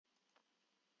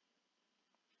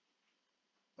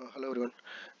Hello everyone.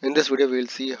 In this video, we'll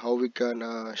see how we can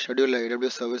schedule a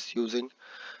AWS service using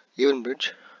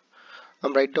EventBridge.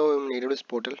 I'm right now in AWS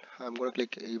portal. I'm going to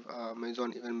click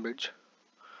Amazon EventBridge.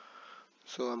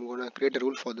 So I'm going to create a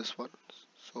rule for this one.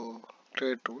 So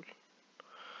create rule.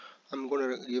 I'm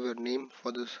going to give a name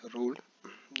for this rule,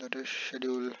 that is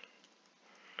schedule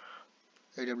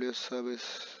AWS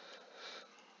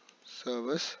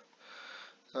service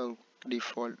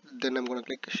default. Then I'm going to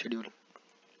click schedule.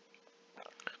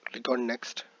 Click on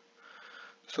next.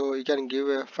 So you can give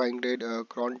a fine grade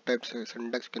cron type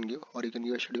syntax you can give, or you can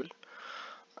give a schedule.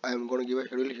 I'm going to give a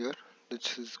schedule here.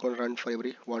 This is going to run for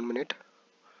every 1 minute.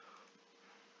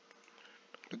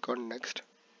 Click on next.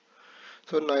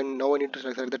 So now I need to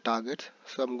select the targets.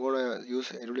 So I'm going to use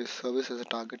AWS service as a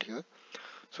target here.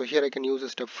 So here I can use a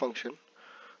step function.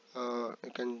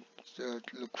 You can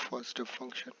look for step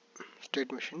function,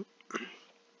 state machine.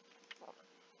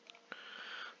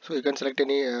 So you can select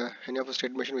any of the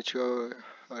state machine which you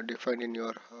have defined in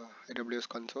your AWS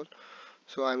console.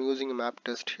 So I'm using a map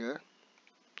test here.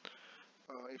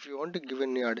 If you want to give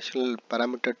any additional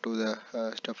parameter to the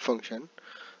step function,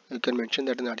 you can mention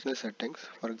that in the additional settings.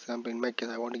 For example, in my case,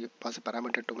 I want to pass a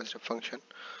parameter to my step function.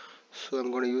 So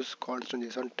I'm going to use constant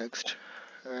JSON text,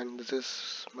 and this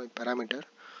is my parameter.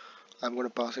 I'm going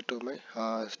to pass it to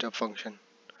my step function.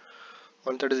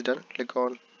 Once that is done, click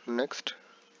on next.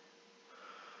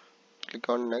 Click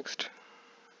on next.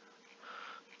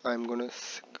 I'm going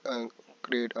to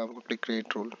click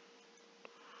create rule.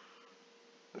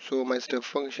 So my step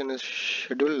function is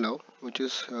scheduled now, which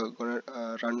is going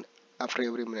to run after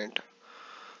every minute.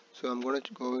 So I'm going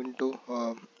to go into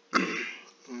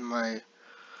my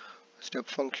step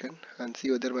function and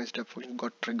see whether my step function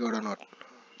got triggered or not.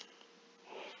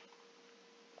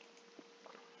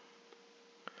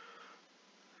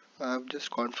 I've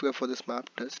just configured for this map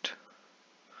test.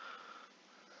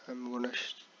 I'm gonna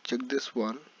check this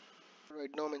one. Right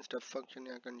now my step function,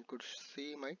 you could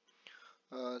see my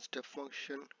step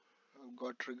function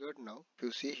got triggered now. If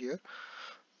you see here,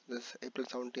 this April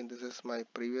 17th, this is my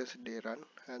previous day run,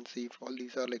 and see if all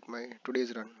these are like my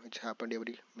today's run, which happened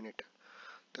every minute.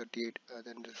 38,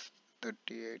 then this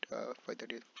 38,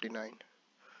 538, 59,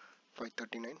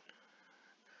 539.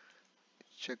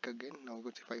 Check again. Now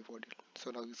go to 540.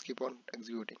 So now just keep on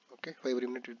executing. Okay, for every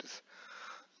minute it is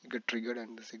get triggered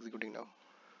and this executing now.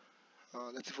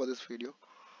 That's it for this video.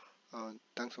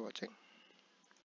 Thanks for watching.